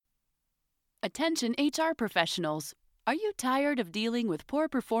Attention HR professionals. Are you tired of dealing with poor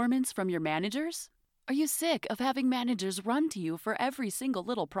performance from your managers? Are you sick of having managers run to you for every single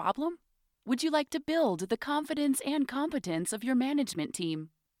little problem? Would you like to build the confidence and competence of your management team?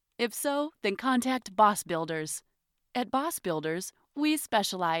 If so, then contact Boss Builders. At Boss Builders, we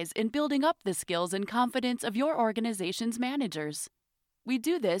specialize in building up the skills and confidence of your organization's managers. We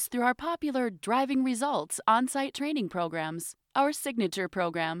do this through our popular Driving Results on-site training programs, our signature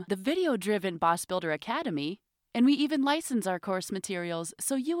program, the video-driven Boss Builder Academy, and we even license our course materials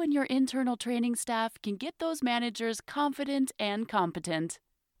so you and your internal training staff can get those managers confident and competent.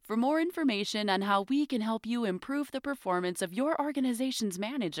 For more information on how we can help you improve the performance of your organization's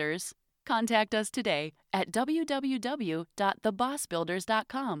managers, contact us today at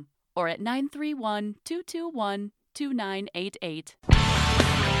www.thebossbuilders.com or at 931-221-2988.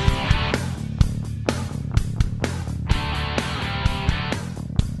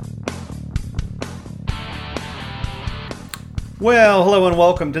 Well, hello and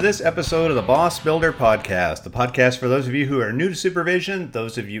welcome to this episode of the Boss Builder Podcast, the podcast for those of you who are new to supervision,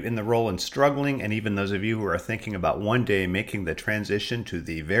 those of you in the role and struggling, and even those of you who are thinking about one day making the transition to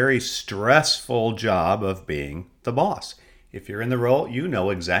the very stressful job of being the boss. If you're in the role, you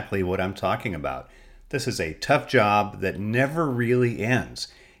know exactly what I'm talking about. This is a tough job that never really ends.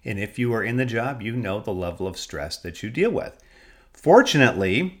 And if you are in the job, you know the level of stress that you deal with.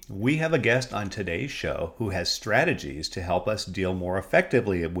 Fortunately, we have a guest on today's show who has strategies to help us deal more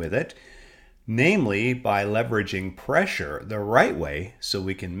effectively with it, namely by leveraging pressure the right way so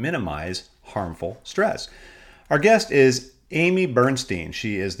we can minimize harmful stress. Our guest is Aimee Bernstein.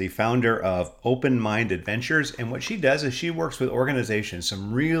 She is the founder of Open Mind Adventures, and what she does is she works with organizations,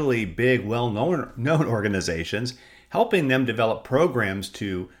 some really big, well-known organizations, helping them develop programs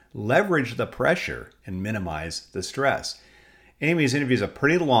to leverage the pressure and minimize the stress. Aimee's interview is a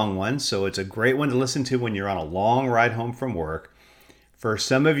pretty long one, so it's a great one to listen to when you're on a long ride home from work. For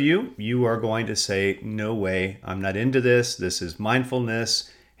some of you, you are going to say, no way, I'm not into this. This is mindfulness.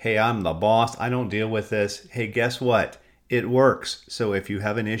 Hey, I'm the boss. I don't deal with this. Hey, guess what? It works. So if you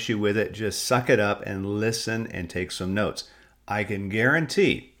have an issue with it, just suck it up and listen and take some notes. I can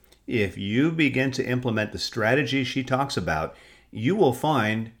guarantee if you begin to implement the strategy she talks about, you will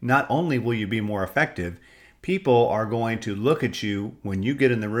find not only will you be more effective, people are going to look at you when you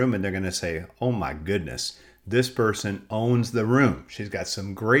get in the room and they're going to say, oh my goodness, this person owns the room. She's got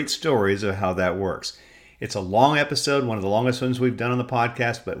some great stories of how that works. It's a long episode, one of the longest ones we've done on the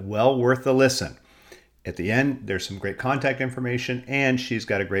podcast, but well worth the listen. At the end, there's some great contact information and she's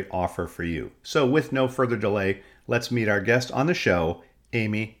got a great offer for you. So with no further delay, let's meet our guest on the show,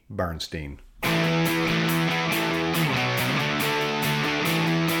 Aimee Bernstein.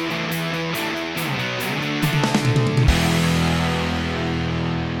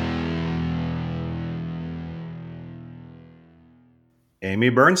 Aimee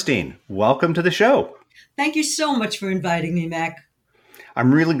Bernstein, welcome to the show. Thank you so much for inviting me, Mac.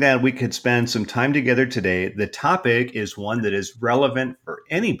 I'm really glad we could spend some time together today. The topic is one that is relevant for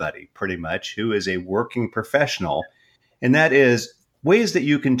anybody, pretty much, who is a working professional, and that is ways that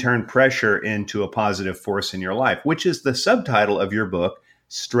you can turn pressure into a positive force in your life, which is the subtitle of your book,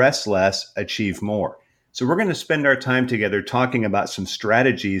 Stress Less, Achieve More. So we're going to spend our time together talking about some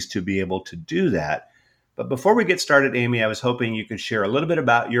strategies to be able to do that. But before we get started, Aimee, I was hoping you could share a little bit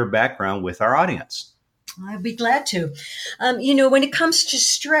about your background with our audience. I'd be glad to. When it comes to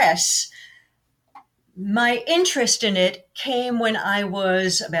stress, my interest in it came when I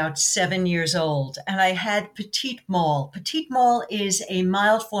was about 7 years old, and I had petit mal. Petit mal is a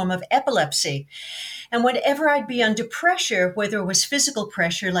mild form of epilepsy. And whenever I'd be under pressure, whether it was physical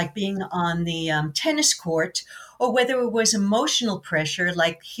pressure, like being on the tennis court, or whether it was emotional pressure,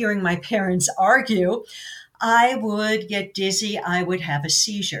 like hearing my parents argue, I would get dizzy. I would have a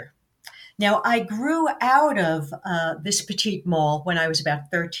seizure. Now, I grew out of this petit mal when I was about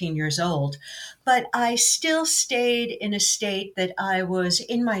 13 years old, but I still stayed in a state that I was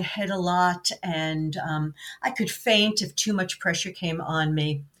in my head a lot, and I could faint if too much pressure came on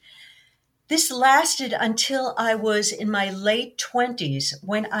me. This lasted until I was in my late 20s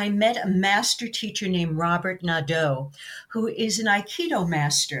when I met a master teacher named Robert Nadeau, who is an Aikido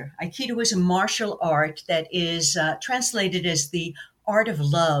master. Aikido is a martial art that is translated as the art of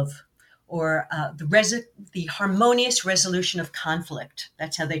love, or the harmonious resolution of conflict.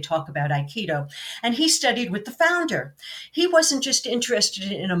 That's how they talk about Aikido. And he studied with the founder. He wasn't just interested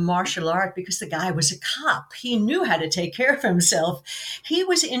in a martial art because the guy was a cop. He knew how to take care of himself. He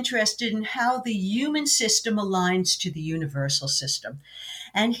was interested in how the human system aligns to the universal system.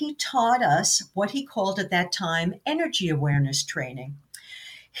 And he taught us what he called at that time energy awareness training.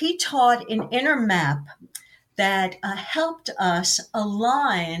 He taught an inner map that helped us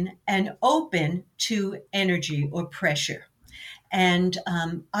align and open to energy or pressure. And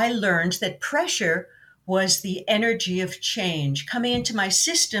I learned that pressure was the energy of change coming into my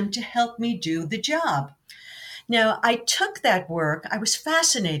system to help me do the job. Now, I took that work, I was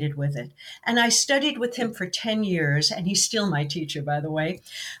fascinated with it, and I studied with him for 10 years, and he's still my teacher, by the way.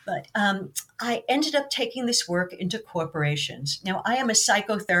 But I ended up taking this work into corporations. Now, I am a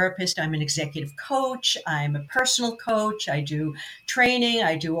psychotherapist, I'm an executive coach, I'm a personal coach, I do training,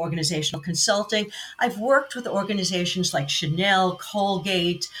 I do organizational consulting. I've worked with organizations like Chanel,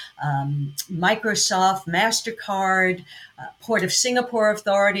 Colgate, Microsoft, MasterCard, Port of Singapore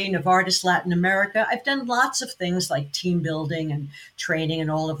Authority, Novartis Latin America. I've done lots of things like team building and training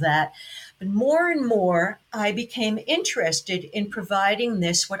and all of that. But more and more, I became interested in providing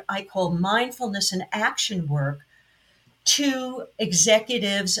this, what I call mindfulness and action work, to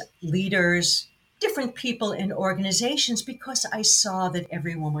executives, leaders, different people in organizations, because I saw that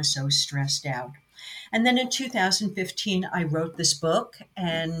everyone was so stressed out. And then in 2015, I wrote this book,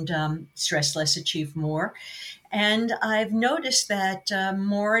 and Stress Less, Achieve More. And I've noticed that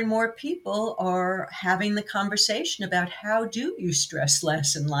more and more people are having the conversation about how do you stress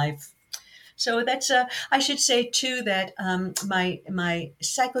less in life. So that's I should say too that my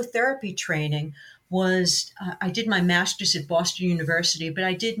psychotherapy training was I did my master's at Boston University, but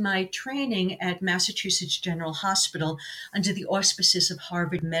I did my training at Massachusetts General Hospital under the auspices of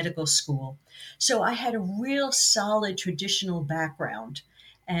Harvard Medical School. So I had a real solid traditional background.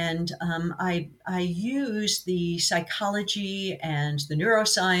 And I use the psychology and the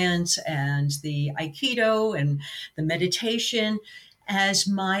neuroscience and the Aikido and the meditation as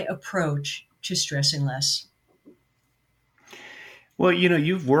my approach to stressing less. Well,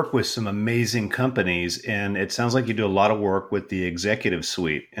 you've worked with some amazing companies, and it sounds like you do a lot of work with the executive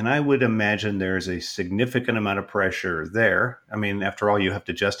suite. And I would imagine there's a significant amount of pressure there. I mean, after all, you have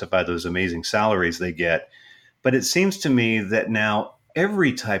to justify those amazing salaries they get. But it seems to me that now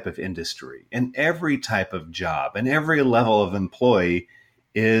every type of industry and every type of job and every level of employee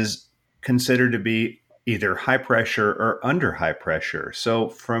is considered to be either high pressure or under high pressure. So,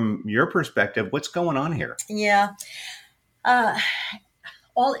 from your perspective, what's going on here? Yeah. Uh,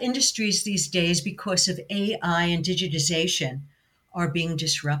 all industries these days, because of AI and digitization, are being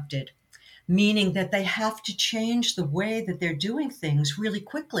disrupted, meaning that they have to change the way that they're doing things really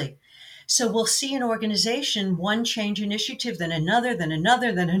quickly. So we'll see an organization, one change initiative, then another, then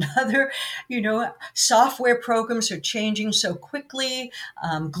another, then another. Software programs are changing so quickly.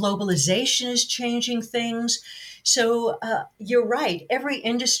 Globalization is changing things. So you're right. Every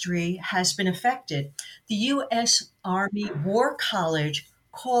industry has been affected. The U.S. Army War College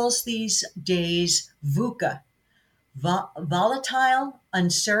calls these days VUCA, volatile,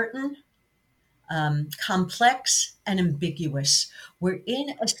 uncertain, complex, and ambiguous. We're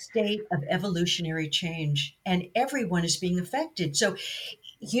in a state of evolutionary change, and everyone is being affected. So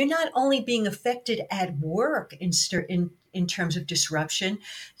you're not only being affected at work in terms of disruption,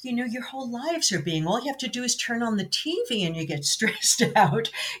 your whole lives are being, all you have to do is turn on the TV and you get stressed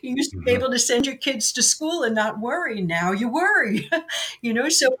out. You used to be able to send your kids to school and not worry. Now you worry,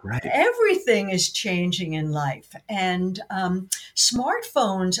 so Right. everything is changing in life. And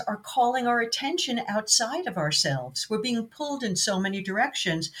smartphones are calling our attention outside of ourselves. We're being pulled in so many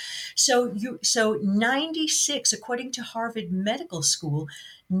directions. So 96, according to Harvard Medical School,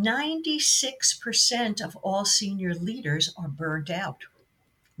 96% of all senior leaders are burnt out.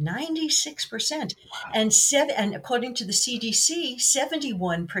 96%. And according to the CDC,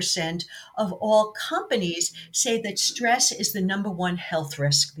 71% of all companies say that stress is the number one health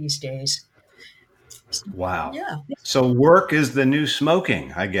risk these days. Wow. Yeah. So work is the new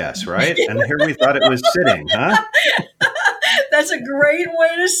smoking, I guess, right? And here we thought it was sitting, huh? That's a great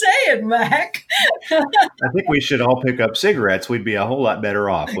way to say it, Mac. I think we should all pick up cigarettes. We'd be a whole lot better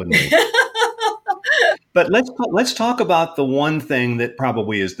off, wouldn't we? But let's talk about the one thing that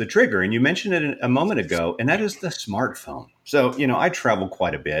probably is the trigger. And you mentioned it a moment ago, and that is the smartphone. So, I travel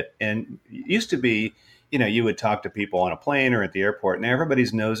quite a bit, and it used to be, you would talk to people on a plane or at the airport, and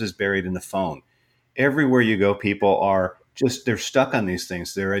everybody's nose is buried in the phone. Everywhere you go, people are they're stuck on these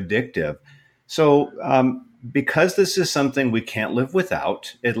things. They're addictive. So, because this is something we can't live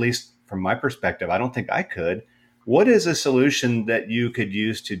without, at least from my perspective, I don't think I could. What is a solution that you could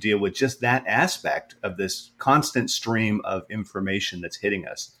use to deal with just that aspect of this constant stream of information that's hitting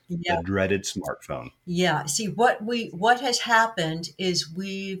us, Yeah. the dreaded smartphone? Yeah. See, what has happened is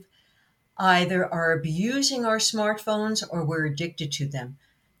we've either are abusing our smartphones or we're addicted to them.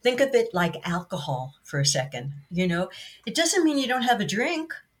 Think of it like alcohol for a second. It doesn't mean you don't have a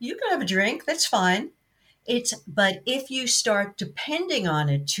drink. You can have a drink, that's fine. But if you start depending on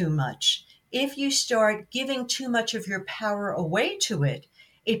it too much, if you start giving too much of your power away to it,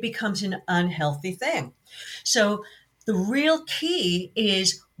 it becomes an unhealthy thing. So the real key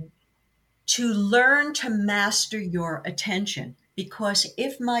is to learn to master your attention. Because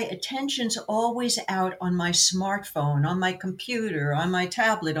if my attention's always out on my smartphone, on my computer, on my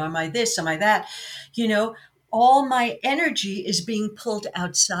tablet, on my this, on my that, you know, all my energy is being pulled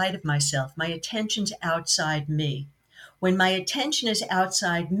outside of myself. My attention's outside me. When my attention is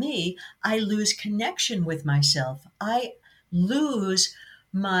outside me, I lose connection with myself. I lose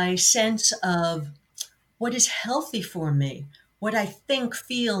my sense of what is healthy for me, what I think,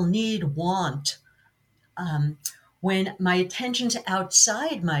 feel, need, want. Um, when my attention's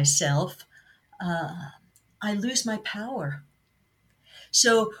outside myself, I lose my power.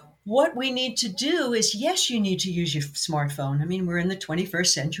 So, what we need to do is yes, you need to use your smartphone. I mean, we're in the 21st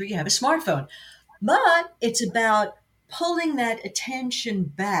century, you have a smartphone, but it's about pulling that attention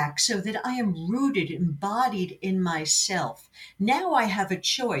back so that I am rooted, embodied in myself. Now I have a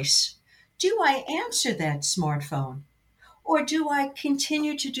choice. Do I answer that smartphone? Or do I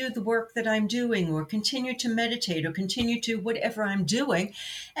continue to do the work that I'm doing, or continue to meditate, or continue to whatever I'm doing,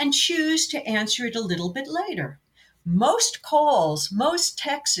 and choose to answer it a little bit later? Most calls, most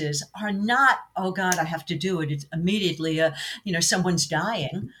texts are not, oh God, I have to do it. It's immediately, someone's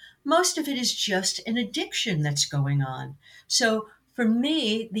dying. Most of it is just an addiction that's going on. So for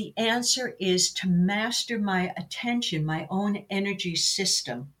me, the answer is to master my attention, my own energy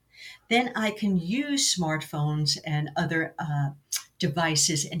system. Then I can use smartphones and other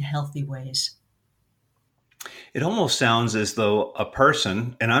devices in healthy ways. It almost sounds as though a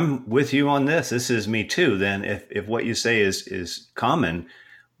person, and I'm with you on this is me too, then if what you say is common,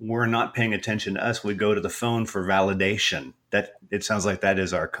 we're not paying attention to us. We go to the phone for validation. That it sounds like that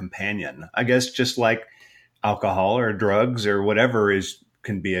is our companion. I guess just like alcohol or drugs or whatever is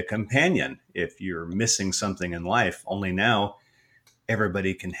can be a companion if you're missing something in life. Only now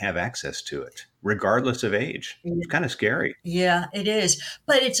everybody can have access to it, regardless of age. It's kind of scary. Yeah, it is.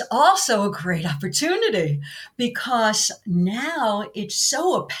 But it's also a great opportunity because now it's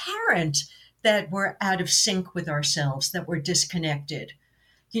so apparent that we're out of sync with ourselves, that we're disconnected.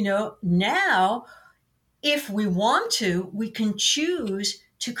 Now, if we want to, we can choose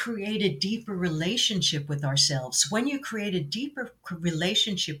to create a deeper relationship with ourselves. When you create a deeper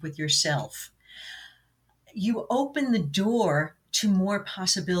relationship with yourself, you open the door to more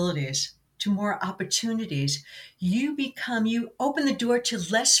possibilities, to more opportunities. You open the door to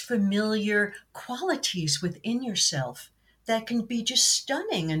less familiar qualities within yourself that can be just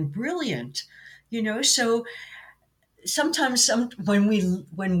stunning and brilliant. So sometimes when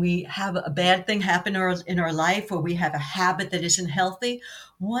we have a bad thing happen in our life, or we have a habit that isn't healthy,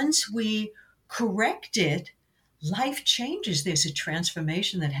 once we correct it, life changes. There's a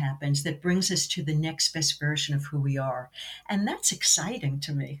transformation that happens that brings us to the next best version of who we are, and that's exciting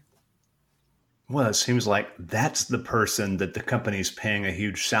to me. Well, it seems like that's the person that the company's paying a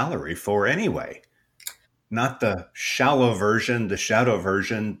huge salary for anyway, not the shallow version, the shadow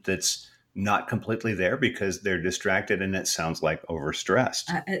version that's not completely there because they're distracted and it sounds like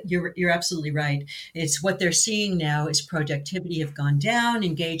overstressed. You're absolutely right. It's what they're seeing now is productivity have gone down,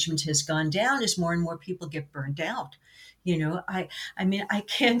 engagement has gone down as more and more people get burned out. I mean, I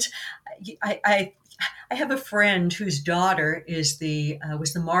can't. I have a friend whose daughter was the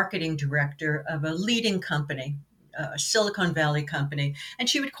marketing director of a leading company, a Silicon Valley company, and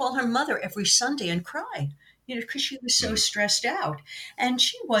she would call her mother every Sunday and cry, because she was so stressed out, and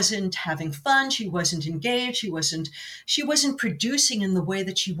she wasn't having fun. She wasn't engaged. She wasn't producing in the way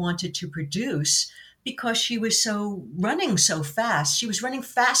that she wanted to produce because she was running so fast. She was running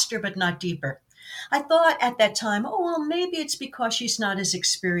faster, but not deeper. I thought at that time, oh, well, maybe it's because she's not as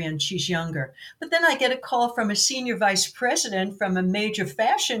experienced. She's younger. But then I get a call from a senior vice president from a major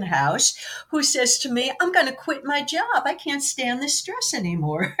fashion house who says to me, I'm going to quit my job. I can't stand this stress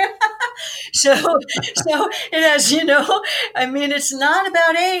anymore. So it has, I mean, it's not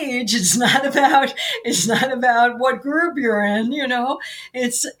about age. It's not about what group you're in,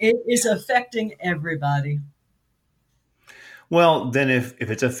 it is affecting everybody. Well, then if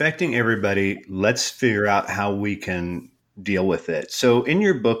it's affecting everybody, let's figure out how we can deal with it. So in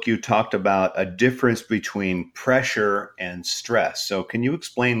your book, you talked about a difference between pressure and stress. So can you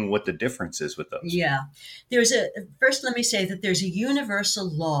explain what the difference is with those? Yeah. First, let me say that there's a universal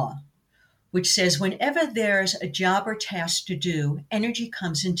law which says whenever there's a job or task to do, energy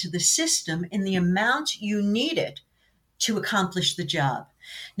comes into the system in the amount you need it to accomplish the job.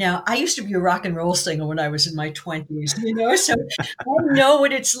 Now, I used to be a rock and roll singer when I was in my 20s, so I know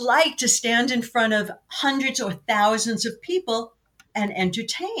what it's like to stand in front of hundreds or thousands of people and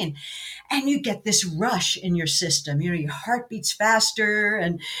entertain. And you get this rush in your system. Your heart beats faster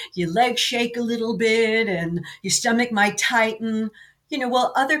and your legs shake a little bit and your stomach might tighten.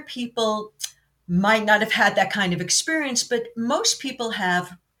 Well, other people might not have had that kind of experience, but most people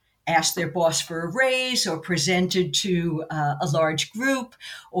have asked their boss for a raise or presented to a large group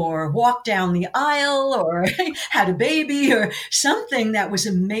or walked down the aisle or had a baby or something that was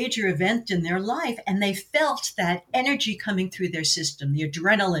a major event in their life. And they felt that energy coming through their system, the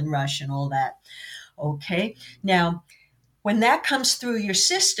adrenaline rush and all that. Okay. Now, when that comes through your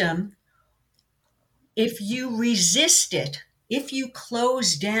system, if you resist it, if you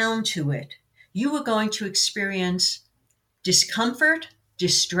close down to it, you are going to experience discomfort,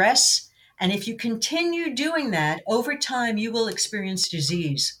 distress, and if you continue doing that, over time, you will experience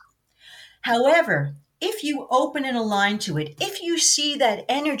disease. However, if you open and align to it, if you see that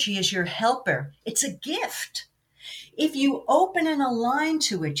energy as your helper, it's a gift. If you open and align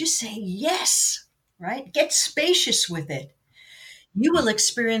to it, just say yes, right? Get spacious with it. You will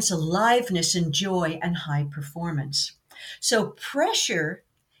experience aliveness and joy and high performance. So pressure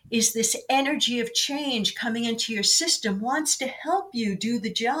is this energy of change coming into your system, wants to help you do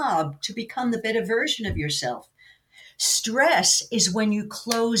the job to become the better version of yourself. Stress is when you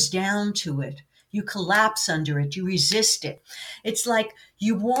close down to it. You collapse under it. You resist it. It's like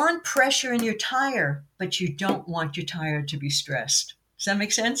you want pressure in your tire, but you don't want your tire to be stressed. Does that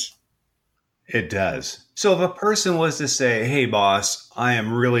make sense? It does. So if a person was to say, hey, boss, I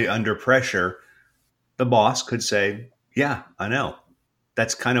am really under pressure, the boss could say, yeah, I know.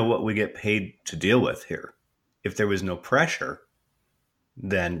 That's kind of what we get paid to deal with here. If there was no pressure,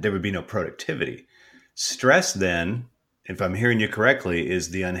 then there would be no productivity. Stress, then, if I'm hearing you correctly, is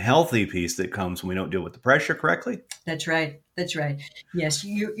the unhealthy piece that comes when we don't deal with the pressure correctly. That's right. That's right. Yes,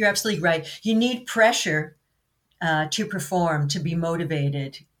 you're absolutely right. You need pressure to perform, to be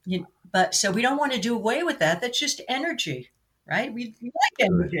motivated. But so we don't want to do away with that. That's just energy, right? We like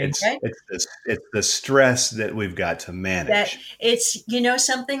energy, right? It's the stress that we've got to manage. That it's,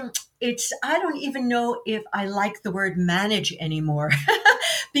 something, I don't even know if I like the word manage anymore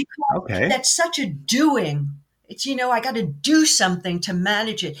because that's such a doing. It's, I got to do something to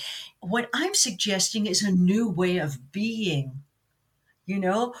manage it. What I'm suggesting is a new way of being.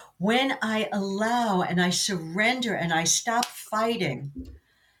 When I allow and I surrender and I stop fighting,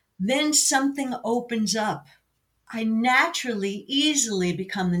 then something opens up. I naturally, easily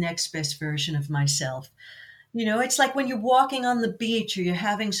become the next best version of myself. It's like when you're walking on the beach or you're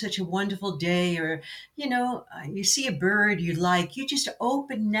having such a wonderful day or, you see a bird you like, you just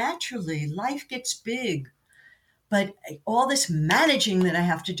open naturally. Life gets big. But all this managing that I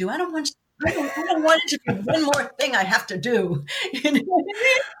have to do, I don't want it to be one more thing I have to do.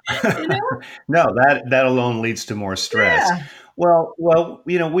 No, that alone leads to more stress. Yeah. Well,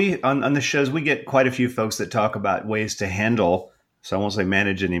 we on the shows we get quite a few folks that talk about ways to handle. So I won't say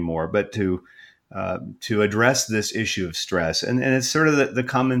manage anymore, but to address this issue of stress, and it's sort of the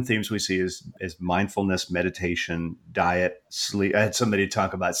common themes we see is mindfulness, meditation, diet, sleep. I had somebody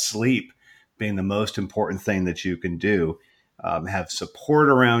talk about sleep being the most important thing that you can do. Have support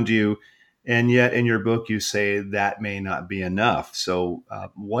around you. And yet in your book, you say that may not be enough. So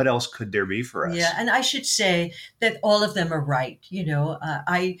what else could there be for us? Yeah, and I should say that all of them are right.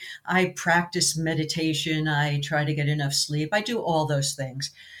 I practice meditation. I try to get enough sleep. I do all those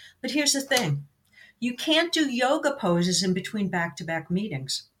things. But here's the thing. You can't do yoga poses in between back-to-back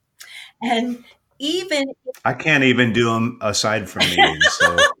meetings. And I can't even do them aside from meetings.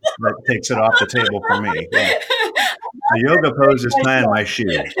 So that takes it off the table for me. Yeah. The yoga pose is tying my shoe.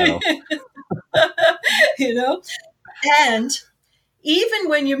 So. And even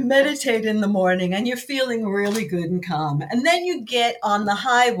when you meditate in the morning and you're feeling really good and calm, and then you get on the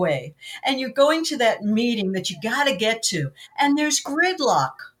highway and you're going to that meeting that you got to get to, and there's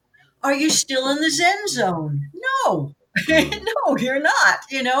gridlock. Are you still in the Zen zone? No. No, you're not,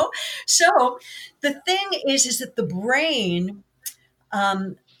 So the thing is that the brain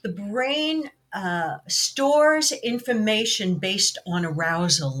stores information based on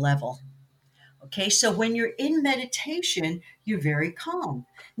arousal level. Okay, so when you're in meditation, you're very calm.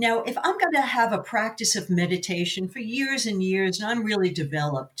 Now, if I'm going to have a practice of meditation for years and years, and I'm really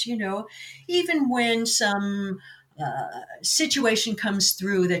developed, even when some situation comes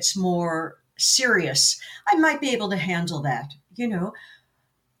through that's more serious, I might be able to handle that,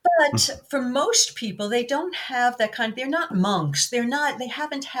 But for most people, they don't have that kind. They're not monks. They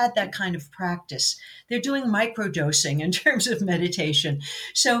haven't had that kind of practice. They're doing microdosing in terms of meditation.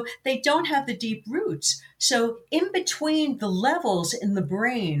 So they don't have the deep roots. So in between the levels in the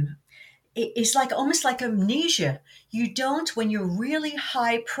brain, it's like almost like amnesia. You don't, when you're really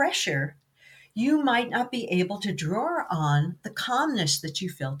high pressure, you might not be able to draw on the calmness that you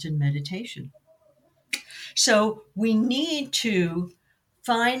felt in meditation. So we need to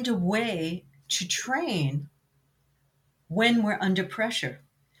find a way to train when we're under pressure.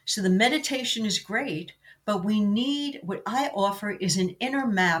 So the meditation is great, but we need what I offer is an inner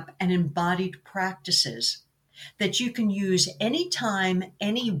map and embodied practices that you can use anytime,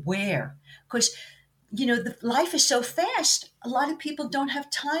 anywhere. Because the life is so fast. A lot of people don't have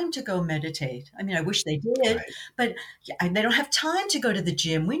time to go meditate. I mean, I wish they did, Right. but they don't have time to go to the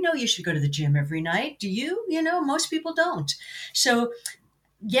gym. We know you should go to the gym every night. Do you? Most people don't. So,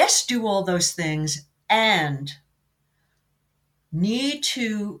 yes, do all those things and need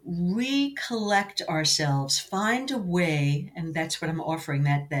to recollect ourselves, find a way, and that's what I'm offering,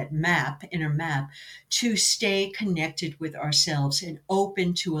 that map, inner map, to stay connected with ourselves and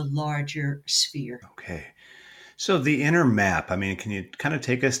open to a larger sphere. Okay. So the inner map, I mean, can you kind of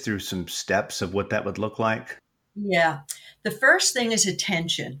take us through some steps of what that would look like? Yeah. The first thing is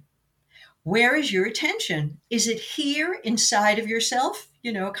attention. Where is your attention? Is it here inside of yourself?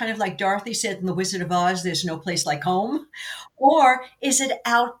 Kind of like Dorothy said in The Wizard of Oz, there's no place like home. Or is it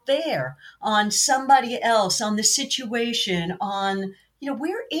out there on somebody else, on the situation,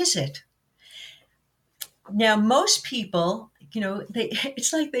 where is it? Now, most people,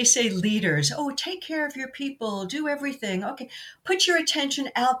 it's like they say leaders, oh, take care of your people, do everything. Okay, put your attention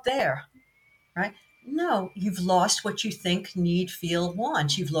out there, right? No, you've lost what you think, need, feel,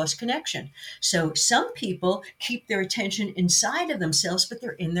 want. You've lost connection. So some people keep their attention inside of themselves, but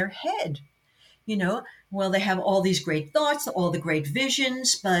they're in their head. you know well, they have all these great thoughts, all the great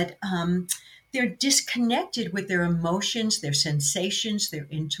visions, but they're disconnected with their emotions, their sensations, their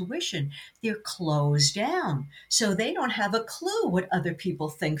intuition. They're closed down, so they don't have a clue what other people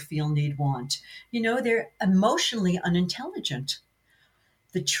think, feel, need, want. They're emotionally unintelligent.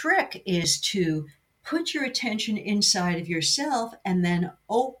 The trick is to put your attention inside of yourself and then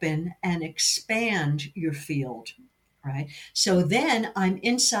open and expand your field, right? So then I'm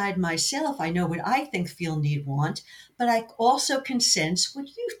inside myself. I know what I think, feel, need, want, but I also can sense what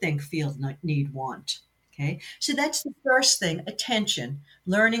you think, feel, need, want. Okay. So that's the first thing, attention,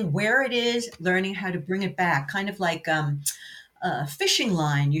 learning where it is, learning how to bring it back, kind of like a fishing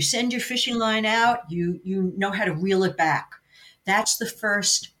line. You send your fishing line out, you know how to reel it back. That's the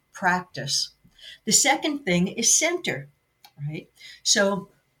first practice. The second thing is center, right? So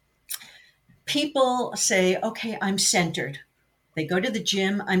people say, okay, I'm centered. They go to the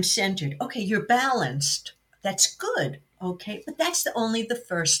gym, I'm centered. Okay, you're balanced. That's good. Okay, but that's only the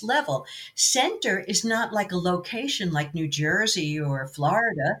first level. Center is not like a location like New Jersey or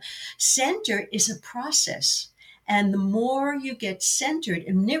Florida. Center is a process. And the more you get centered,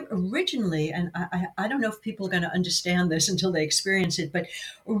 and originally, and I don't know if people are going to understand this until they experience it, but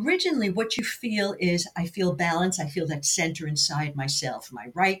originally what you feel is, I feel balance. I feel that center inside myself. My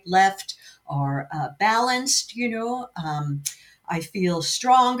right, left are balanced, I feel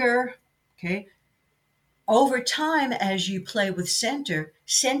stronger. Okay. Over time, as you play with center,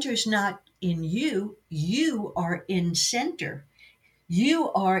 center's not in you. You are in center.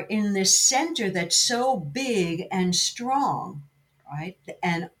 You are in this center that's so big and strong, right?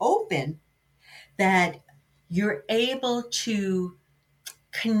 And open, that you're able to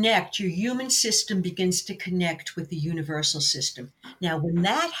connect. Your human system begins to connect with the universal system. Now, when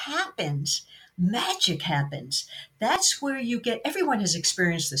that happens, magic happens. That's where you get, everyone has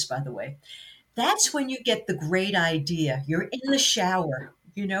experienced this, by the way. That's when you get the great idea. You're in the shower,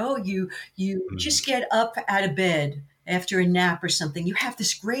 you Mm. just get up out of bed after a nap or something. You have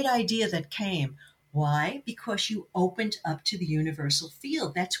this great idea that came. Why? Because you opened up to the universal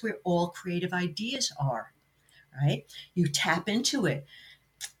field. That's where all creative ideas are, right? You tap into it.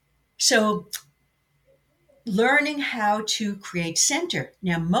 So learning how to create center.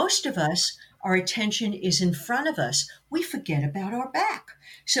 Now, most of us, our attention is in front of us. We forget about our back.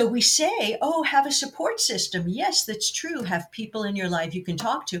 So we say, oh, have a support system. Yes, that's true. Have people in your life you can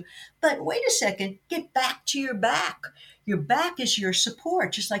talk to. But wait a second, get back to your back. Your back is your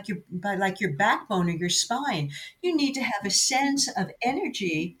support, just like your backbone or your spine. You need to have a sense of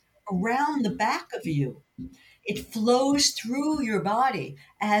energy around the back of you. It flows through your body.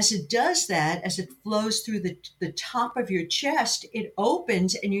 As it does that, as it flows through the top of your chest, it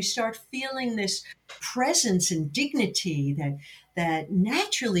opens and you start feeling this presence and dignity that that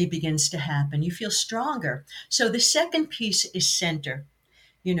naturally begins to happen. You feel stronger. So the second piece is center.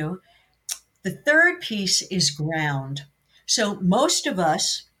 You know, the third piece is ground. So most of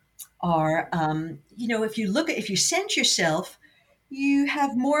us are, if you sense yourself, you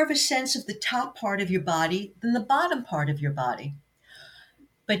have more of a sense of the top part of your body than the bottom part of your body.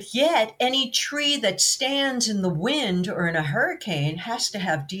 But yet, any tree that stands in the wind or in a hurricane has to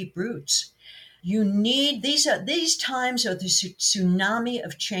have deep roots. You need these times are the tsunami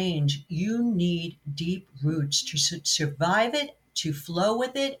of change. You need deep roots to survive it, to flow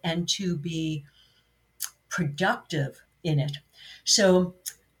with it, and to be productive in it. So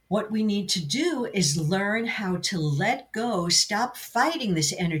what we need to do is learn how to let go, stop fighting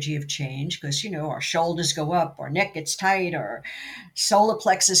this energy of change, because, our shoulders go up, our neck gets tight, our solar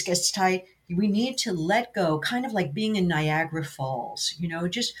plexus gets tight. We need to let go, kind of like being in Niagara Falls,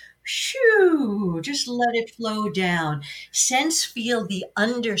 just shoo, just let it flow down. Feel the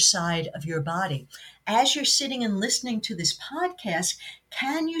underside of your body. As you're sitting and listening to this podcast,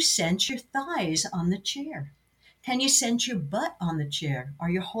 can you sense your thighs on the chair? Can you sense your butt on the chair? Are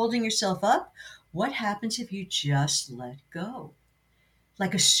you holding yourself up? What happens if you just let go?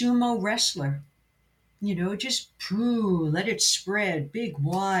 Like a sumo wrestler, just let it spread, big,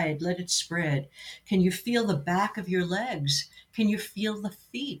 wide, let it spread. Can you feel the back of your legs? Can you feel the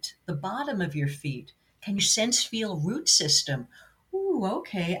feet, the bottom of your feet? Can you feel root system? Ooh,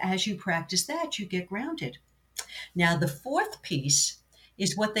 okay. As you practice that, you get grounded. Now, the fourth piece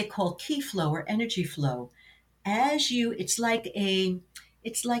is what they call key flow or energy flow. It's like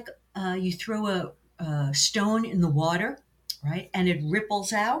you throw a stone in the water, right, and it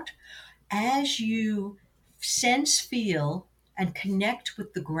ripples out. As you feel and connect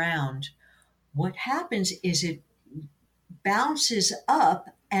with the ground, what happens is it bounces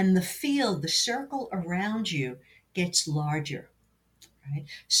up, and the circle around you gets larger, right?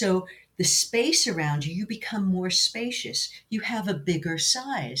 So the space around you become more spacious. You have a bigger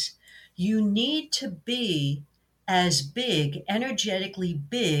size. You need to be as big, energetically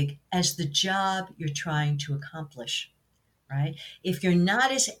big, as the job you're trying to accomplish, right? If you're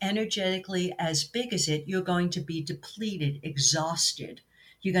not as energetically as big as it, you're going to be depleted, exhausted.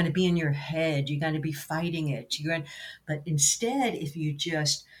 You're going to be in your head. You're going to be fighting it. But instead, if you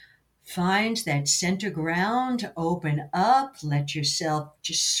just find that center ground, open up, let yourself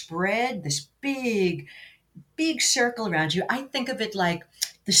just spread this big, big circle around you. I think of it like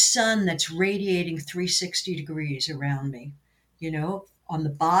the sun that's radiating 360 degrees around me, on the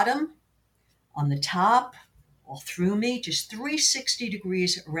bottom, on the top, all through me, just 360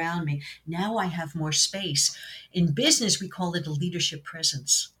 degrees around me. Now I have more space. In business, we call it a leadership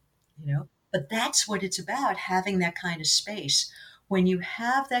presence, but that's what it's about, having that kind of space. When you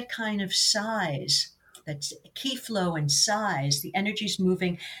have that kind of size, that's key flow and size, the energy's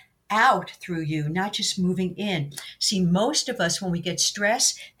moving out through you, not just moving in. See, most of us, when we get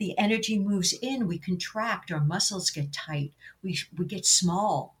stressed, the energy moves in, we contract, our muscles get tight, we get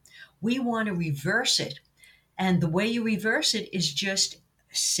small. We want to reverse it. And the way you reverse it is just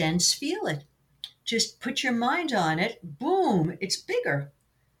feel it. Just put your mind on it. Boom, it's bigger.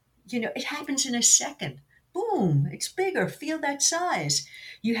 It happens in a second. Boom, it's bigger. Feel that size.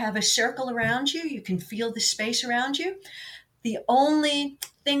 You have a circle around you. You can feel the space around you. The only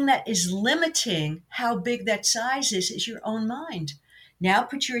thing that is limiting how big that size is your own mind. Now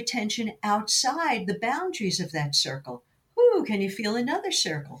put your attention outside the boundaries of that circle. Ooh, can you feel another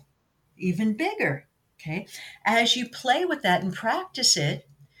circle? Even bigger. Okay. As you play with that and practice it,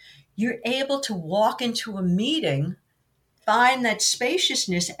 you're able to walk into a meeting, find that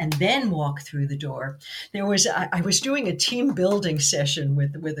spaciousness, and then walk through the door. I was doing a team building session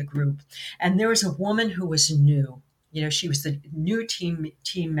with a group, and there was a woman who was new. She was the new team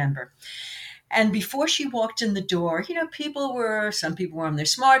member. And before she walked in the door, some people were on their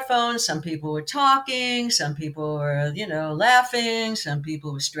smartphones, some people were talking, some people were, laughing, some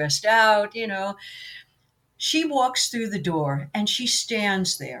people were stressed out, She walks through the door and she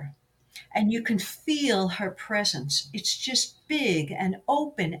stands there, and you can feel her presence. It's just big and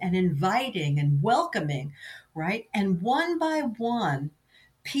open and inviting and welcoming, right? And one by one,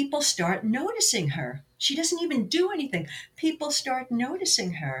 people start noticing her. She doesn't even do anything. People start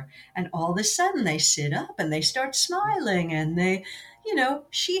noticing her. And all of a sudden they sit up and they start smiling, and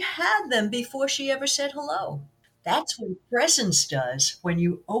she had them before she ever said hello. That's what presence does. When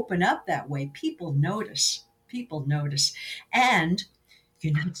you open up that way, people notice. People notice. And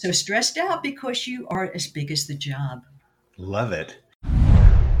you're not so stressed out because you are as big as the job. Love it.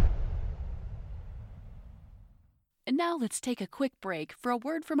 And now let's take a quick break for a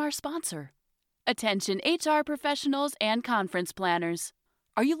word from our sponsor. Attention HR professionals and conference planners.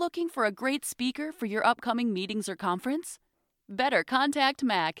 Are you looking for a great speaker for your upcoming meetings or conference? Better contact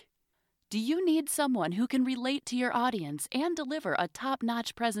Mac. Do you need someone who can relate to your audience and deliver a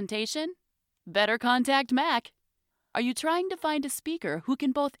top-notch presentation? Better contact Mac. Are you trying to find a speaker who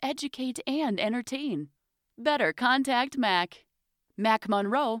can both educate and entertain? Better contact Mac. Mac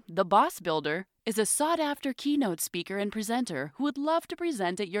Monroe, the Boss Builder, is a sought-after keynote speaker and presenter who would love to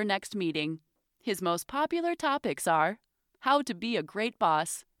present at your next meeting. His most popular topics are how to be a great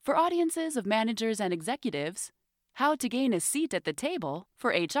boss for audiences of managers and executives, how to gain a seat at the table for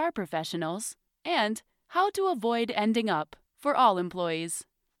HR professionals, and how to avoid ending up for all employees.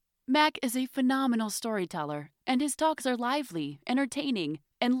 Mac is a phenomenal storyteller, and his talks are lively, entertaining,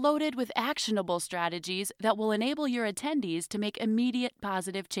 and loaded with actionable strategies that will enable your attendees to make immediate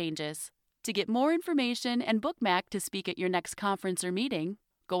positive changes. To get more information and book Mac to speak at your next conference or meeting,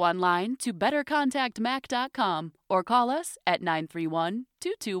 go online to bettercontactmac.com or call us at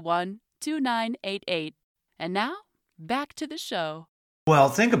 931-221-2988. And now, back to the show. Well,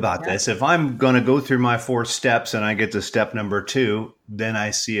 think about this. If I'm going to go through my 4 steps and I get to step number 2, then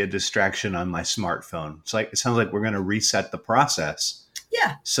I see a distraction on my smartphone. It sounds like we're going to reset the process.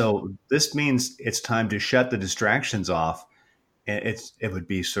 Yeah. So this means it's time to shut the distractions off. It would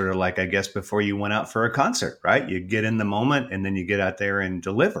be sort of like, I guess, before you went out for a concert, right? You get in the moment and then you get out there and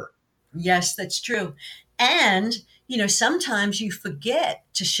deliver. Yes, that's true. And, sometimes you forget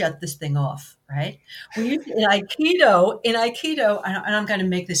to shut this thing off, right? In Aikido, and I'm going to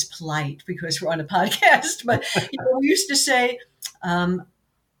make this polite because we're on a podcast, but we used to say,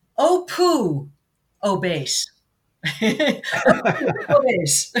 oh, poo, oh, base.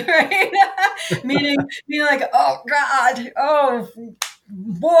 Obese, right? meaning like, oh God, oh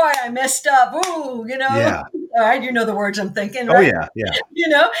boy, I messed up. Ooh, Yeah. All right, you know the words I'm thinking, Oh right? yeah.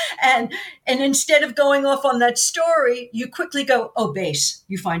 And instead of going off on that story, you quickly go, oh, base.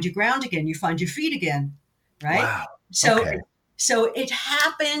 You find your ground again. You find your feet again, right? Wow. So. Okay. So it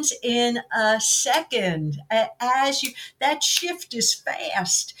happens in a second. That shift is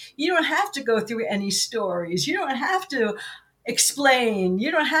fast. You don't have to go through any stories. You don't have to explain. You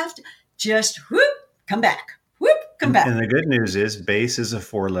don't have to just come back. Come back. And the good news is base is a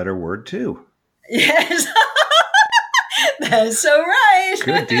 4-letter word too. Yes. That's so right.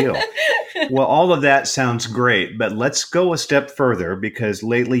 Good deal. Well, all of that sounds great, but let's go a step further because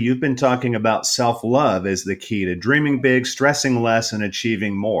lately you've been talking about self-love as the key to dreaming big, stressing less, and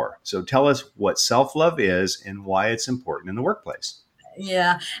achieving more. So tell us what self-love is and why it's important in the workplace.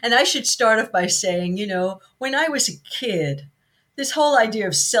 Yeah. And I should start off by saying, when I was a kid, this whole idea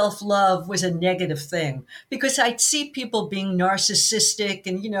of self-love was a negative thing because I'd see people being narcissistic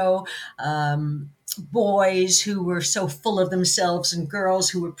and, boys who were so full of themselves and girls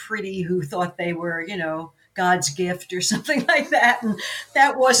who were pretty, who thought they were, God's gift or something like that. And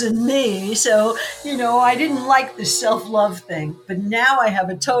that wasn't me. So, I didn't like the self-love thing. But now I have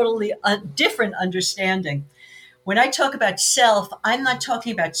a totally different understanding. When I talk about self, I'm not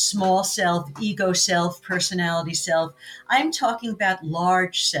talking about small self, ego self, personality self. I'm talking about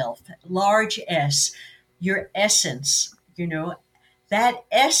large self, large S, your essence, That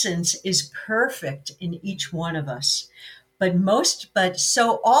essence is perfect in each one of us. But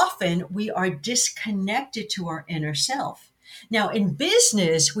so often we are disconnected to our inner self. Now, in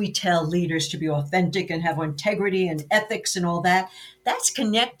business, we tell leaders to be authentic and have integrity and ethics and all that. That's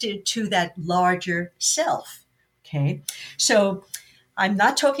connected to that larger self. Okay. So I'm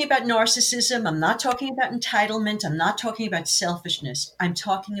not talking about narcissism. I'm not talking about entitlement. I'm not talking about selfishness. I'm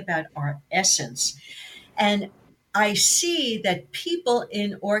talking about our essence. And I see that people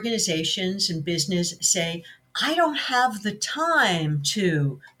in organizations and business say, I don't have the time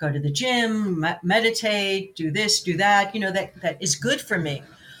to go to the gym, meditate, do this, do that, that is good for me.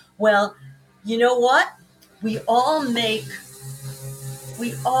 Well, you know what? We all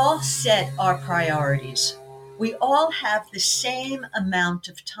set our priorities. We all have the same amount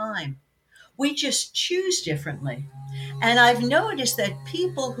of time. We just choose differently. And I've noticed that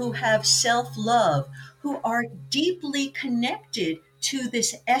people who have self-love, who are deeply connected to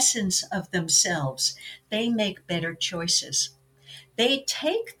this essence of themselves, they make better choices. They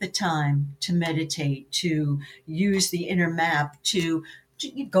take the time to meditate, to use the inner map, to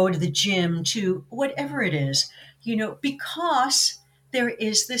go to the gym, to whatever it is, because there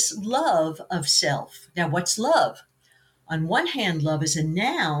is this love of self. Now, what's love? On one hand, love is a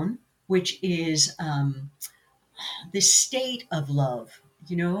noun, which is the state of love.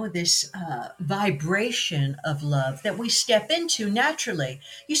 this vibration of love that we step into naturally.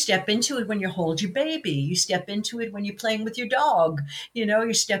 You step into it when you hold your baby. You step into it when you're playing with your dog.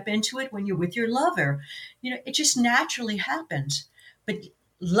 You step into it when you're with your lover. It just naturally happens. But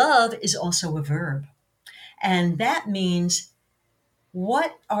love is also a verb. And that means,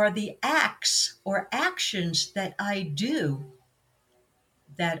 what are the acts or actions that I do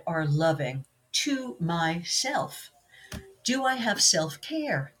that are loving to myself? Do I have self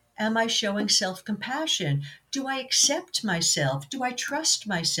care? Am I showing self compassion? Do I accept myself? Do I trust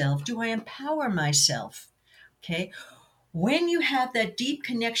myself? Do I empower myself? Okay. When you have that deep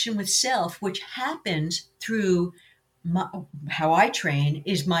connection with self, which happens through my, how I train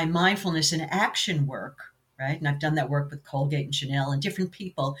is my mindfulness and action work, right? And I've done that work with Colgate and Chanel and different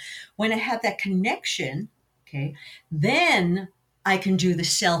people. When I have that connection, okay, then I can do the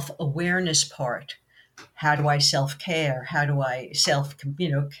self awareness part. How do I self care? How do I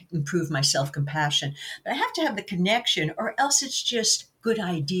improve my self compassion? But I have to have the connection, or else it's just good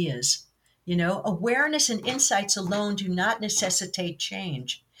ideas. Awareness and insights alone do not necessitate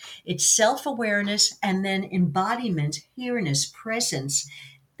change. It's self awareness and then embodiment, here-ness, presence.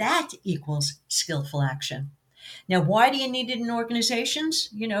 That equals skillful action. Now, why do you need it in organizations?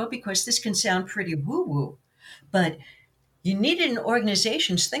 Because this can sound pretty woo woo, but you need it in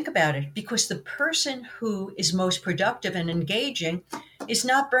organizations. Think about it, because the person who is most productive and engaging is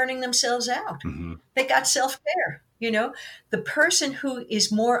not burning themselves out. Hmm. They got self care. The person who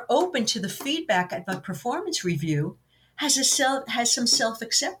is more open to the feedback at the performance review has some self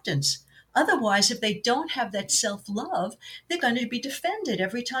acceptance. Otherwise, if they don't have that self love, they're going to be defended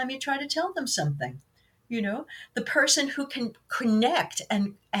every time you try to tell them something. The person who can connect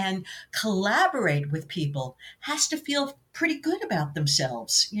and collaborate with people has to feel pretty good about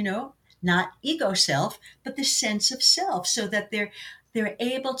themselves, not ego self, but the sense of self, so that they're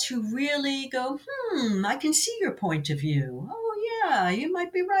able to really go, I can see your point of view. Oh yeah, you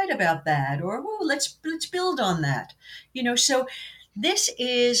might be right about that. Or, well, let's build on that. So this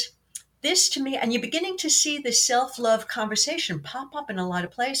is this to me, and you're beginning to see the self-love conversation pop up in a lot of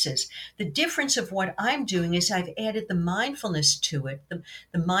places. The difference of what I'm doing is I've added the mindfulness to it,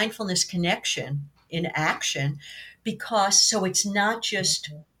 the mindfulness connection in action, because so it's not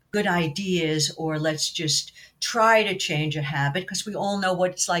just good ideas, or let's just try to change a habit, because we all know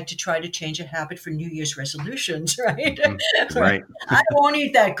what it's like to try to change a habit for New Year's resolutions, right? Hmm. Right. Right. I won't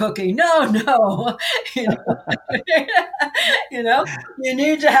eat that cookie. No, no. You know, you know, you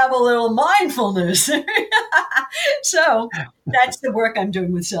need to have a little mindfulness. So that's the work I'm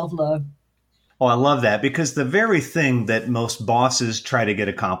doing with self love. Oh, I love that, because the very thing that most bosses try to get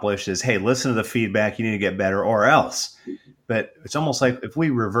accomplished is, hey, listen to the feedback, you need to get better or else. But it's almost like if we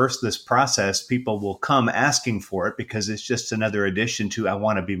reverse this process, people will come asking for it because it's just another addition to, I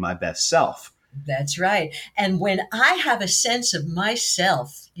want to be my best self. That's right. And when I have a sense of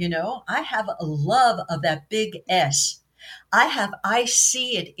myself, I have a love of that big S. I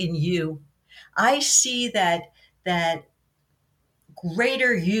see it in you. I see that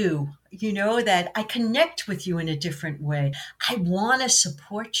greater you, that I connect with you in a different way. I want to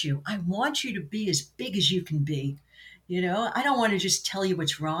support you. I want you to be as big as you can be. I don't want to just tell you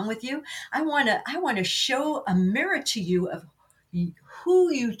what's wrong with you. I want to show a mirror to you of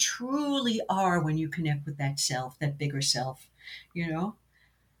who you truly are when you connect with that self, that bigger self. You know,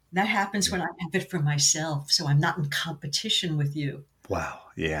 that happens when I have it for myself. So I'm not in competition with you. Wow.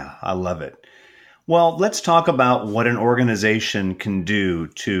 Yeah, I love it. Well, let's talk about what an organization can do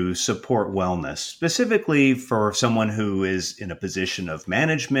to support wellness, specifically for someone who is in a position of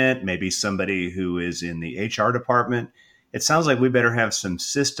management, maybe somebody who is in the HR department. It sounds like we better have some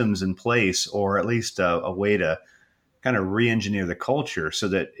systems in place, or at least a way to kind of re-engineer the culture so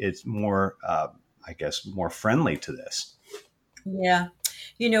that it's more, I guess, more friendly to this. Yeah.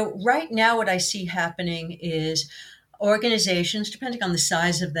 Right now, what I see happening is organizations, depending on the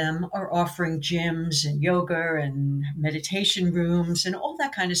size of them, are offering gyms and yoga and meditation rooms and all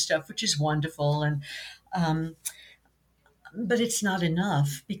that kind of stuff, which is wonderful. Um, but it's not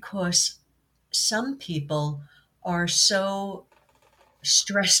enough, because some people are so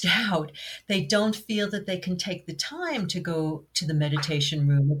stressed out. They don't feel that they can take the time to go to the meditation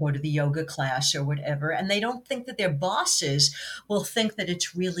room or go to the yoga class or whatever. And they don't think that their bosses will think that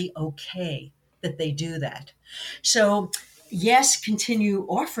it's really okay that they do that. So, yes, continue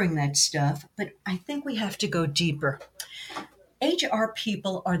offering that stuff, but I think we have to go deeper. HR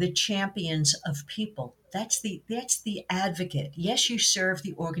people are the champions of people. That's the advocate. Yes, you serve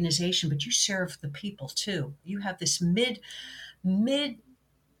the organization, but you serve the people too. You have this mid view.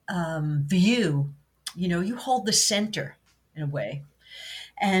 You hold the center in a way.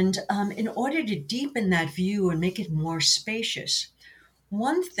 And in order to deepen that view and make it more spacious,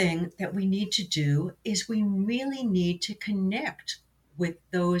 one thing that we need to do is we really need to connect with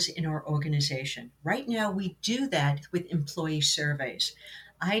those in our organization. Right now, we do that with employee surveys.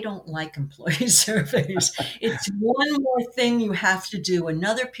 I don't like employee surveys. It's one more thing you have to do,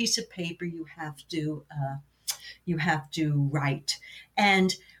 another piece of paper you have to write.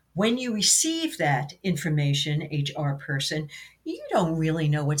 And when you receive that information, HR person, you don't really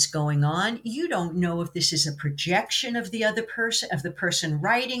know what's going on. You don't know if this is a projection of the other person, of the person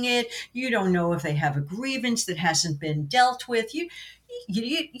writing it. You don't know if they have a grievance that hasn't been dealt with. You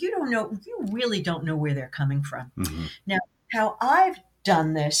don't know. You really don't know where they're coming from. Mm-hmm. Now, how I've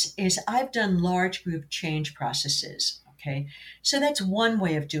done this is I've done large group change processes. Okay, so that's one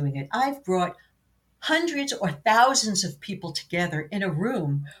way of doing it. I've brought hundreds or thousands of people together in a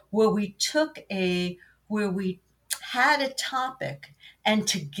room where we had a topic, and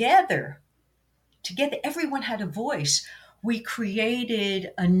together everyone had a voice. We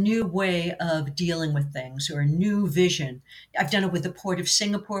created a new way of dealing with things, or a new vision. I've done it with the Port of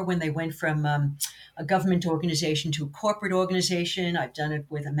Singapore when they went from a government organization to a corporate organization. I've done it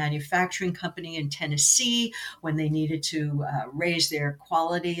with a manufacturing company in Tennessee when they needed to raise their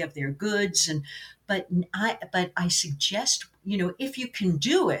quality of their goods. But I suggest, if you can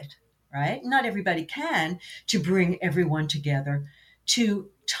do it, right? Not everybody can, to bring everyone together to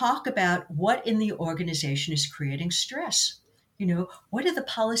talk about what in the organization is creating stress. What are the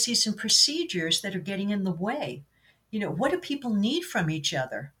policies and procedures that are getting in the way? What do people need from each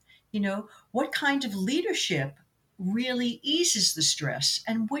other? What kind of leadership really eases the stress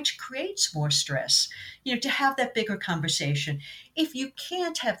and which creates more stress? To have that bigger conversation. If you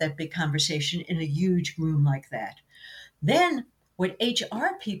can't have that big conversation in a huge room like that, then what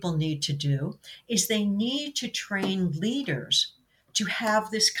HR people need to do is they need to train leaders to have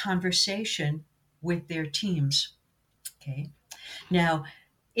this conversation with their teams. Okay. Now,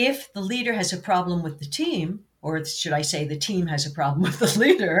 if the leader has a problem with the team, or should I say the team has a problem with the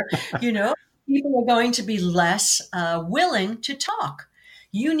leader, people are going to be less willing to talk.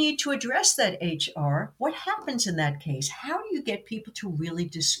 You need to address that, HR. What happens in that case? How do you get people to really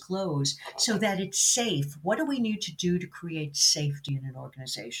disclose so that it's safe? What do we need to do to create safety in an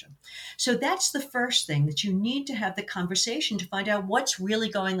organization? So that's the first thing, that you need to have the conversation to find out what's really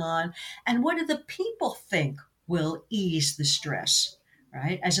going on and what do the people think will ease the stress,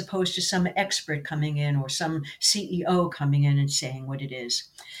 right? As opposed to some expert coming in or some CEO coming in and saying what it is.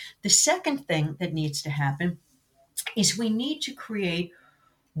 The second thing that needs to happen is we need to create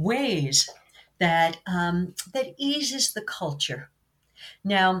ways that eases the culture.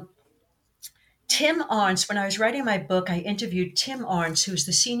 Now, Tim Arntz, when I was writing my book, I interviewed Tim Arntz, who's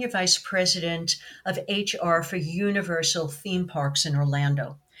the Senior Vice President of HR for Universal Theme Parks in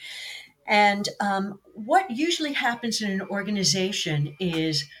Orlando. And what usually happens in an organization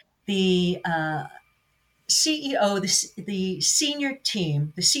is the CEO, the senior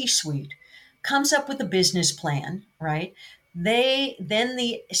team, the C-suite, comes up with a business plan, right? Then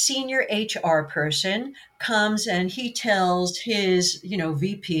the senior HR person comes and he tells his,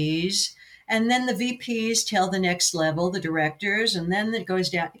 VPs, and then the VPs tell the next level, the directors, and then it goes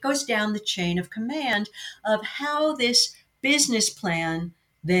down the chain of command of how this business plan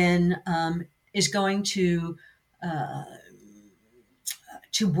then is going uh,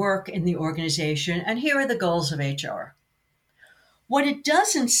 to work in the organization. And here are the goals of HR. What it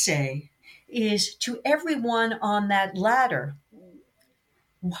doesn't say is to everyone on that ladder,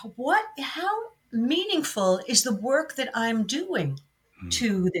 how meaningful is the work that I'm doing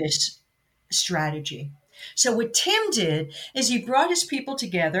to this strategy? So what Tim did is he brought his people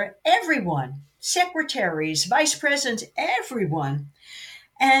together, everyone, secretaries, vice presidents, everyone.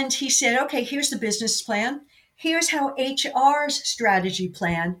 And he said, okay, here's the business plan. Here's how HR's strategy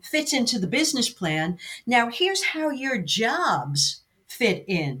plan fits into the business plan. Now, here's how your jobs fit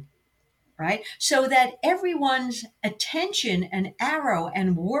in, right? So that everyone's attention and arrow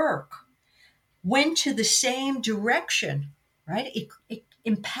and work went to the same direction, right? It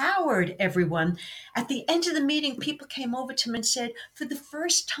empowered everyone. At the end of the meeting, people came over to him and said, for the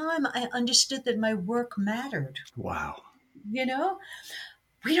first time, I understood that my work mattered. Wow.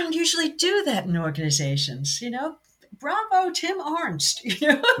 We don't usually do that in organizations, Bravo, Tim Arnst,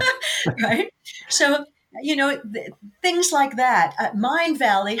 right? So things like that. Mind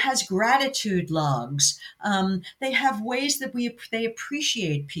Valley has gratitude logs. They have ways that they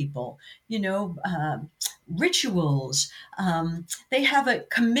appreciate people. Rituals. They have a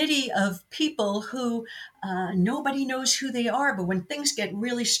committee of people who nobody knows who they are, but when things get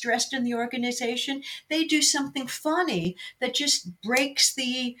really stressed in the organization, they do something funny that just breaks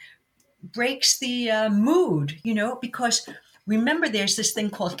the mood, because remember there's this thing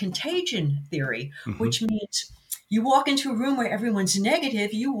called contagion theory, Hmm. which means you walk into a room where everyone's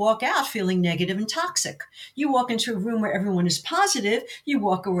negative, you walk out feeling negative and toxic. You walk into a room where everyone is positive, you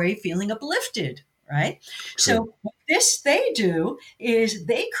walk away feeling uplifted, right? True. So what this they do is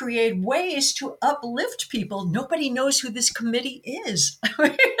they create ways to uplift people. Nobody knows who this committee is.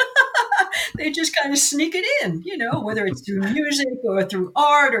 They just kind of sneak it in, whether it's through music or through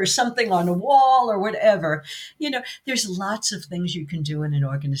art or something on a wall or whatever. There's lots of things you can do in an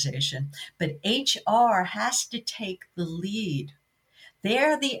organization, but HR has to take the lead.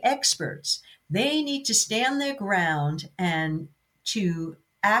 They're the experts. They need to stand their ground and to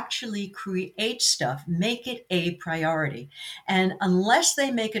actually create stuff, make it a priority. And unless they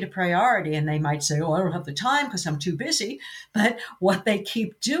make it a priority, and they might say, oh, I don't have the time because I'm too busy. But what they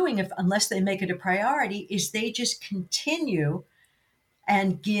keep doing, unless they make it a priority, is they just continue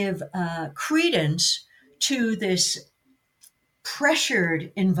and give credence to this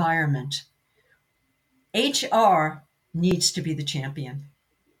pressured environment. HR needs to be the champion.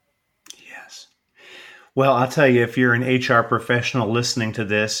 Yes. Well, I'll tell you, if you're an HR professional listening to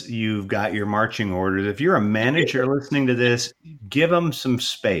this, you've got your marching orders. If you're a manager listening to this, give them some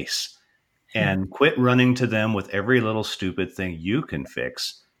space and quit running to them with every little stupid thing you can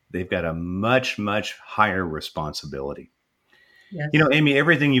fix. They've got a much, much higher responsibility. Yes. Aimee,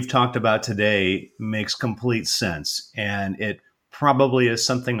 everything you've talked about today makes complete sense. And it probably is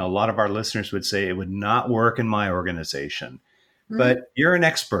something a lot of our listeners would say it would not work in my organization. Mhm. But you're an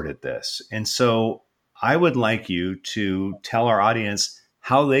expert at this. And so I would like you to tell our audience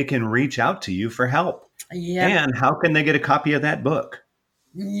how they can reach out to you for help Yep. and how can they get a copy of that book?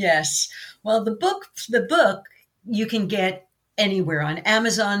 Yes. Well, the book you can get anywhere on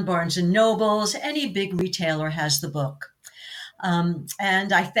Amazon, Barnes and Nobles, any big retailer has the book.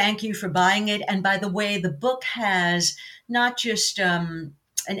 And I thank you for buying it. And by the way, the book has not just an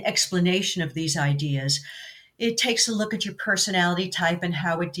explanation of these ideas. It takes a look at your personality type and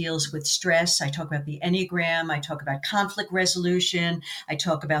how it deals with stress. I talk about the Enneagram. I talk about conflict resolution. I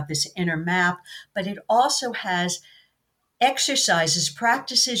talk about this inner map. But it also has exercises,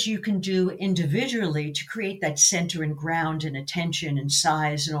 practices you can do individually to create that center and ground and attention and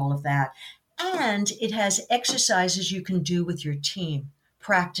size and all of that. And it has exercises you can do with your team,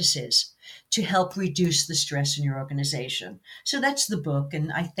 practices to help reduce the stress in your organization. So that's the book,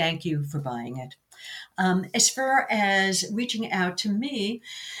 and I thank you for buying it. As far as reaching out to me,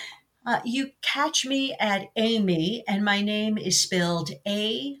 you catch me at Aimee, and my name is spelled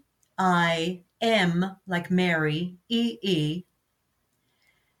AIM, like Mary, EE,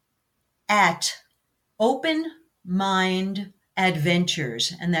 at Open Mind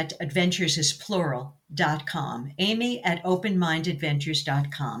Adventures, and that adventures is plural.com. Aimee at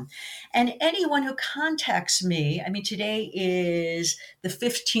openmindadventures.com. And anyone who contacts me, I mean, today is the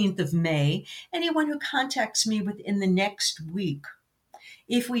 15th of May, anyone who contacts me within the next week,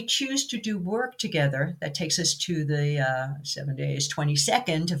 if we choose to do work together, that takes us to the 7 days,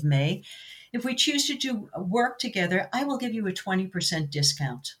 22nd of May. If we choose to do work together, I will give you a 20%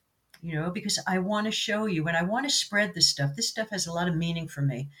 discount, because I want to show you and I want to spread this stuff. This stuff has a lot of meaning for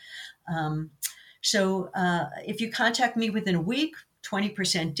me. Um, so if you contact me within a week,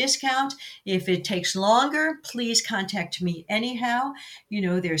 20% discount. If it takes longer, please contact me anyhow.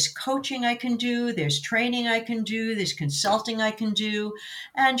 There's coaching I can do, there's training I can do, there's consulting I can do.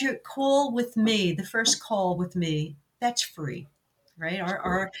 And your call with me, the first call with me, that's free, right?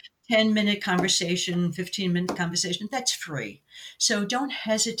 Our 10-minute conversation, 15-minute conversation, that's free. So don't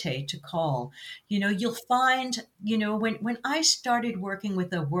hesitate to call. You'll find, when I started working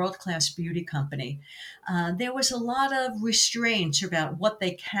with a world-class beauty company, there was a lot of restraints about what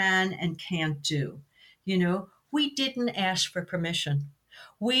they can and can't do. We didn't ask for permission.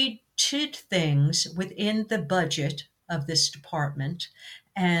 We did things within the budget of this department,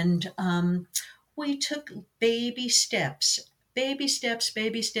 and we took baby steps. Baby steps,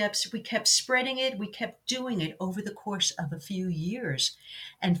 baby steps. We kept spreading it. We kept doing it over the course of a few years.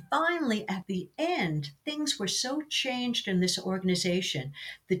 And finally, at the end, things were so changed in this organization.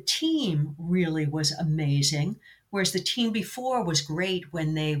 The team really was amazing, whereas the team before was great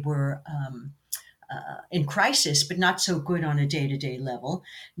when they were in crisis, but not so good on a day-to-day level.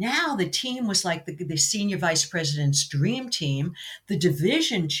 Now the team was like the senior vice president's dream team. The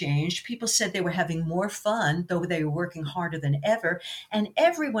division changed. People said they were having more fun, though they were working harder than ever. And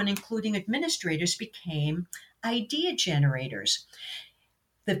everyone, including administrators, became idea generators.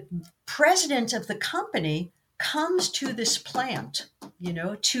 The president of the company comes to this plant,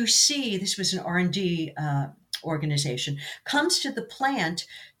 to see, this was an R&D organization, comes to the plant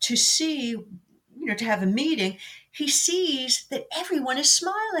to see, to have a meeting. He sees that everyone is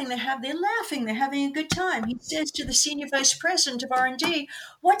smiling. They're laughing. They're having a good time. He says to the senior vice president of R&D,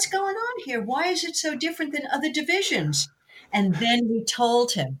 "What's going on here? Why is it so different than other divisions?" And then we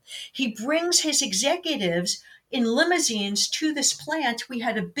told him. He brings his executives in limousines to this plant. We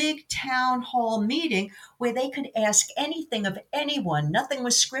had a big town hall meeting where they could ask anything of anyone. Nothing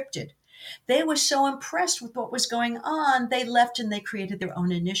was scripted. They were so impressed with what was going on, they left and they created their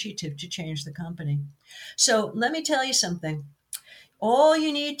own initiative to change the company. So let me tell you something. All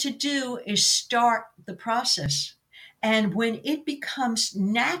you need to do is start the process. And when it becomes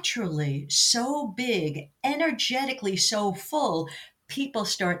naturally so big, energetically so full, people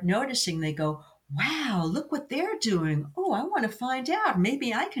start noticing. They go, "Wow, look what they're doing. Oh, I want to find out.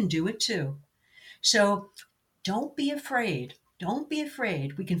 Maybe I can do it too." So don't be afraid. Don't be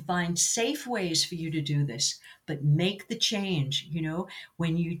afraid. We can find safe ways for you to do this, but make the change.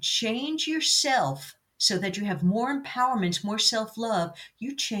 When you change yourself so that you have more empowerment, more self-love,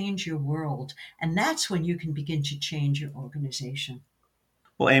 you change your world. And that's when you can begin to change your organization.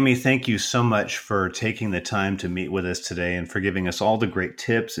 Well, Aimee, thank you so much for taking the time to meet with us today and for giving us all the great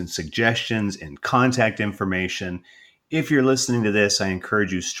tips and suggestions and contact information. If you're listening to this, I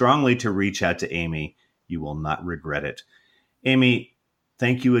encourage you strongly to reach out to Aimee. You will not regret it. Aimee,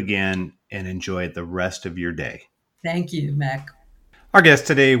 thank you again and enjoy the rest of your day. Thank you, Mac. Our guest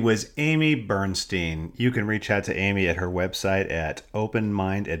today was Aimee Bernstein. You can reach out to Aimee at her website at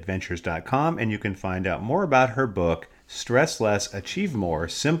openmindadventures.com, and you can find out more about her book, Stress Less, Achieve More,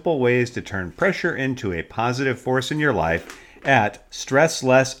 Simple Ways to Turn Pressure into a Positive Force in Your Life at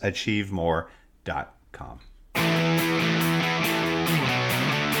stresslessachievemore.com.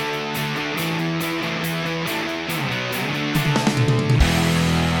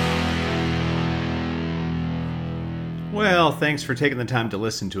 Well, thanks for taking the time to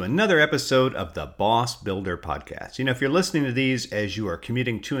listen to another episode of the Boss Builder Podcast. If you're listening to these as you are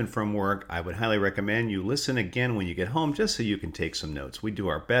commuting to and from work, I would highly recommend you listen again when you get home just so you can take some notes. We do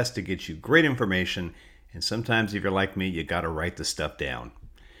our best to get you great information, and sometimes if you're like me, you got to write the stuff down.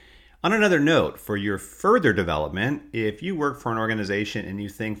 On another note, for your further development, if you work for an organization and you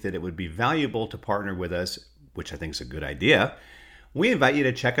think that it would be valuable to partner with us, which I think is a good idea, we invite you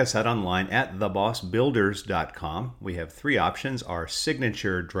to check us out online at thebossbuilders.com. We have 3 options: our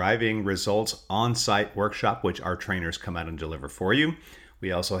signature driving results on-site workshop, which our trainers come out and deliver for you.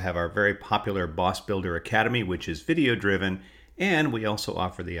 We also have our very popular Boss Builder Academy, which is video-driven. And we also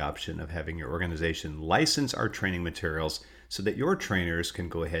offer the option of having your organization license our training materials so that your trainers can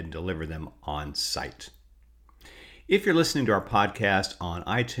go ahead and deliver them on-site. If you're listening to our podcast on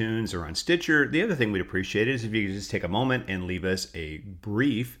iTunes or on Stitcher, the other thing we'd appreciate is if you could just take a moment and leave us a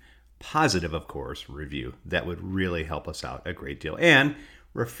brief, positive, of course, review. That would really help us out a great deal. And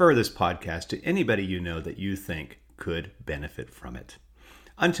refer this podcast to anybody you know that you think could benefit from it.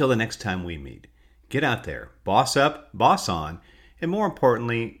 Until the next time we meet, get out there, boss up, boss on, and more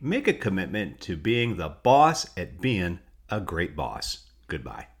importantly, make a commitment to being the boss at being a great boss.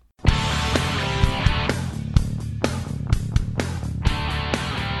 Goodbye.